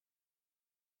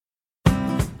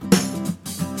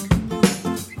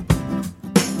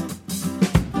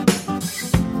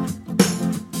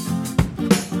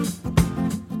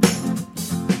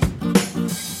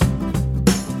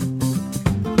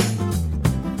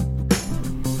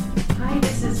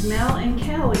Mel and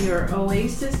Kel, your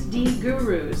Oasis D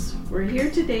gurus. We're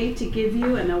here today to give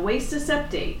you an Oasis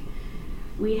update.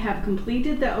 We have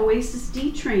completed the Oasis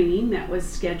D training that was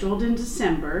scheduled in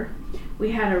December.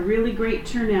 We had a really great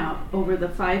turnout over the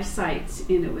 5 sites,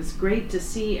 and it was great to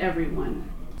see everyone.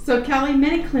 So Kelly,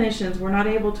 many clinicians were not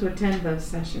able to attend those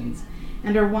sessions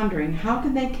and are wondering how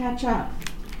can they catch up?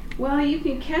 Well, you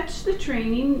can catch the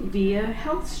training via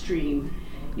HealthStream.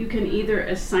 You can either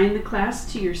assign the class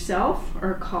to yourself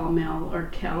or call Mel or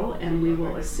Kel, and we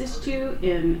will assist you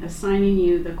in assigning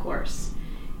you the course.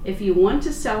 If you want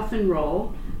to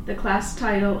self-enroll, the class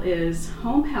title is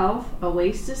Home Health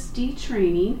Oasis D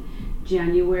Training,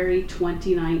 January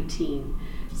 2019.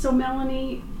 So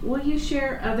Melanie, will you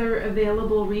share other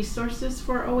available resources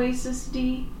for Oasis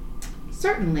D?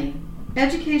 Certainly.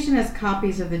 Education has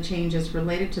copies of the changes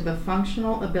related to the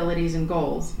functional abilities and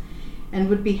goals, and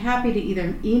would be happy to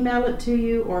either email it to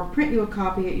you or print you a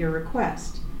copy at your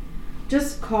request.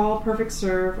 Just call Perfect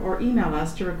Serve or email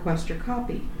us to request your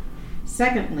copy.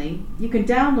 Secondly, you can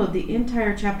download the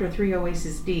entire Chapter 3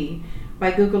 Oasis D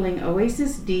by Googling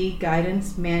Oasis D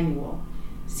Guidance Manual.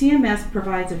 CMS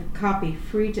provides a copy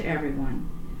free to everyone.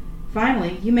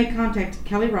 Finally, you may contact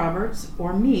Kelly Roberts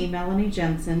or me, Melanie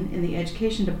Jensen, in the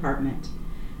Education Department.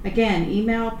 Again,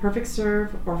 email, Perfect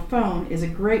Serve, or phone is a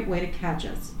great way to catch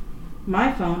us.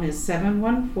 My phone is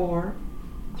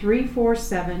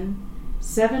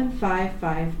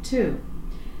 714-347-7552.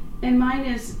 And mine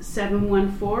is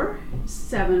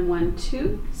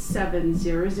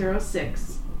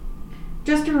 714-712-7006.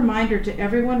 Just a reminder to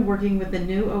everyone working with the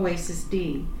new Oasis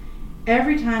D.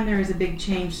 Every time there is a big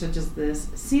change such as this,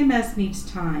 CMS needs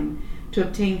time to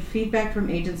obtain feedback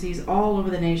from agencies all over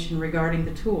the nation regarding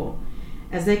the tool.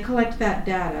 As they collect that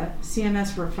data,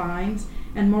 CMS refines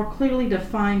and more clearly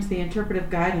defines the interpretive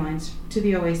guidelines to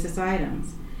the Oasis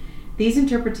items. These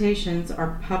interpretations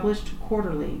are published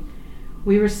quarterly.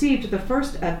 We received the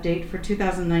first update for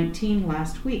 2019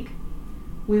 last week.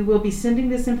 We will be sending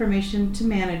this information to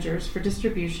managers for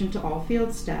distribution to all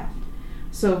field staff.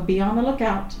 So be on the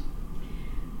lookout.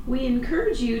 We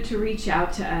encourage you to reach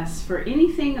out to us for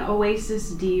anything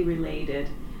Oasis D related.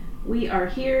 We are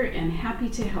here and happy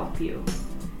to help you.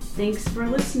 Thanks for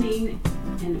listening,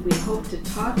 and we hope to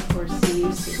talk or see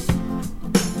you soon.